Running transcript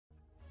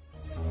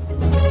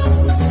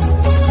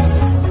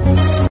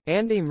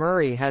Andy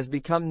Murray has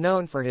become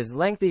known for his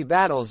lengthy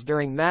battles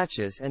during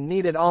matches and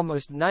needed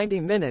almost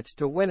 90 minutes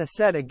to win a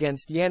set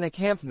against Yannick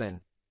Hanfmann.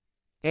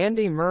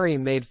 Andy Murray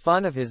made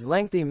fun of his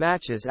lengthy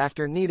matches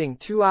after needing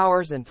 2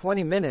 hours and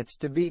 20 minutes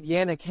to beat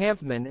Yannick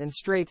Hanfmann in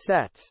straight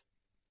sets.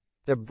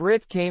 The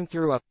Brit came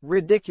through a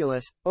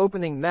ridiculous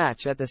opening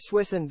match at the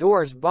Swiss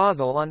indoors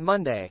Basel on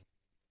Monday.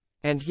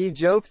 And he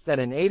joked that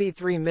an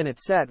 83-minute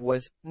set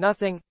was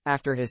nothing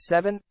after his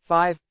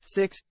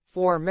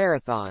 7-5-6-4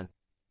 marathon.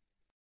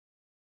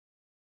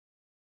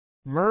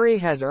 Murray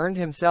has earned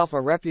himself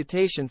a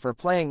reputation for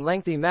playing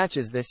lengthy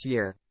matches this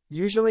year,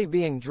 usually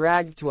being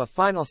dragged to a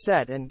final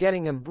set and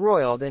getting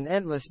embroiled in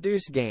endless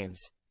deuce games.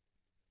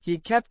 He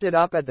kept it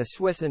up at the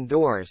Swiss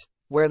indoors,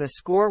 where the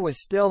score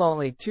was still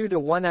only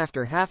 2-1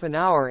 after half an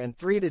hour and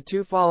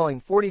 3-2 following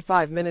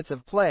 45 minutes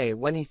of play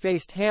when he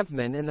faced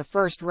Hanfmann in the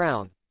first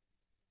round.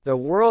 The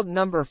world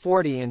number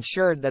 40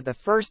 ensured that the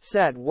first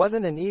set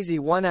wasn't an easy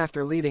one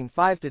after leading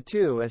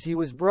 5-2 as he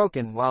was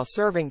broken while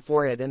serving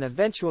for it and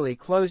eventually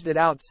closed it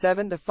out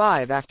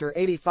 7-5 after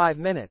 85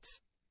 minutes.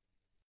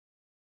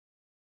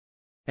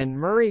 And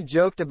Murray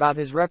joked about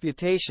his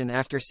reputation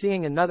after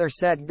seeing another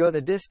set go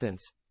the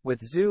distance,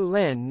 with Zhu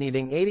Lin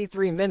needing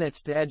 83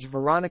 minutes to edge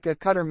Veronika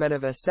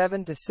Kudermetova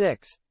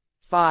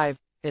 7-6-5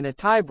 in a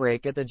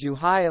tiebreak at the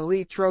Zhuhai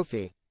Elite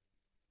Trophy.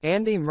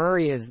 "Andy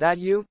Murray, is that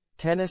you?"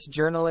 tennis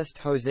journalist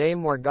Jose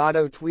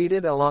Morgado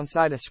tweeted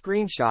alongside a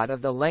screenshot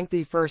of the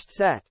lengthy first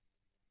set.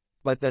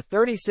 But the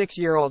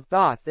 36-year-old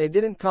thought they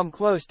didn't come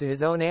close to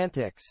his own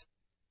antics.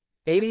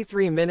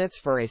 83 minutes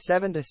for a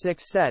 7-6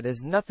 set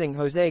is nothing,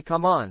 Jose,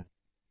 come on.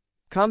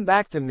 Come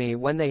back to me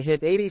when they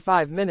hit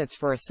 85 minutes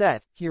for a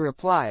set, he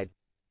replied.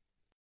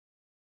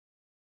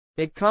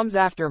 It comes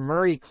after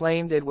Murray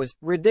claimed it was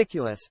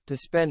ridiculous to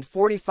spend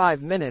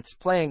 45 minutes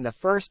playing the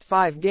first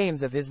 5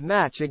 games of his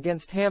match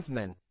against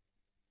Hanfmann.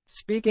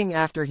 Speaking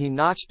after he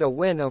notched a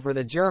win over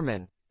the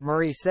German,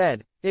 Murray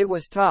said, "It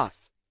was tough.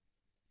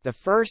 The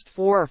first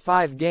 4 or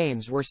 5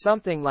 games were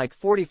something like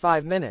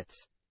 45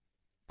 minutes.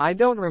 I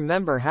don't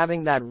remember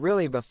having that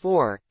really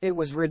before, it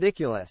was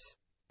ridiculous.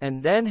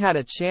 And then had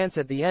a chance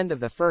at the end of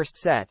the first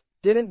set,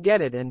 didn't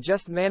get it and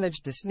just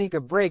managed to sneak a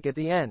break at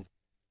the end."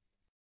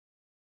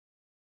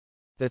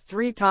 The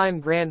 3-time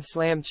Grand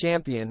Slam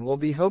champion will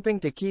be hoping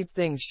to keep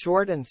things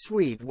short and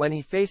sweet when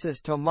he faces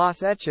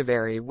Tomas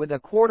Etcheverry with a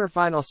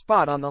quarterfinal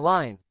spot on the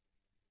line.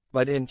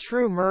 But in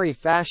true Murray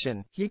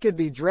fashion, he could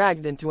be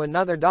dragged into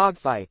another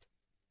dogfight.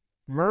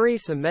 Murray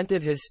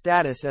cemented his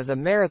status as a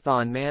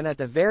marathon man at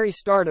the very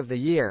start of the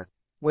year,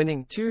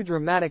 winning 2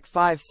 dramatic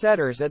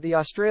 5-setters at the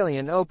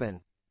Australian Open.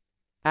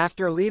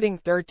 After leading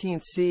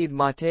 13th seed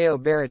Matteo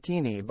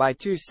Berrettini by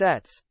 2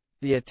 sets,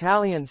 the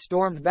Italian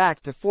stormed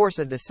back to force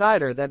a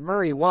decider that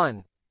Murray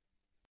won.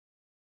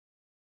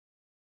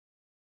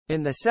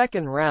 In the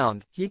second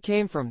round, he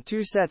came from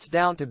 2 sets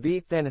down to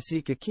beat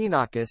Thanasi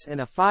Kokkinakis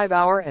in a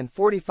 5-hour and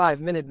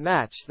 45-minute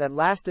match that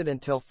lasted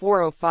until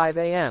 4:05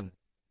 a.m.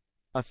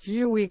 A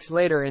few weeks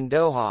later in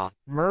Doha,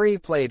 Murray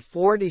played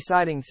 4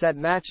 deciding set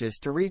matches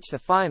to reach the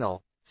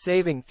final,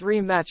 saving 3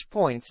 match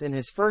points in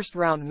his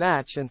first-round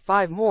match and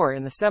 5 more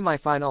in the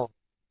semifinal.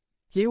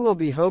 He will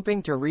be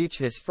hoping to reach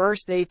his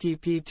first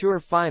ATP Tour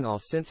final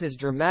since his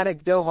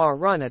dramatic Doha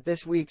run at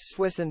this week's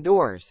Swiss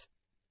indoors.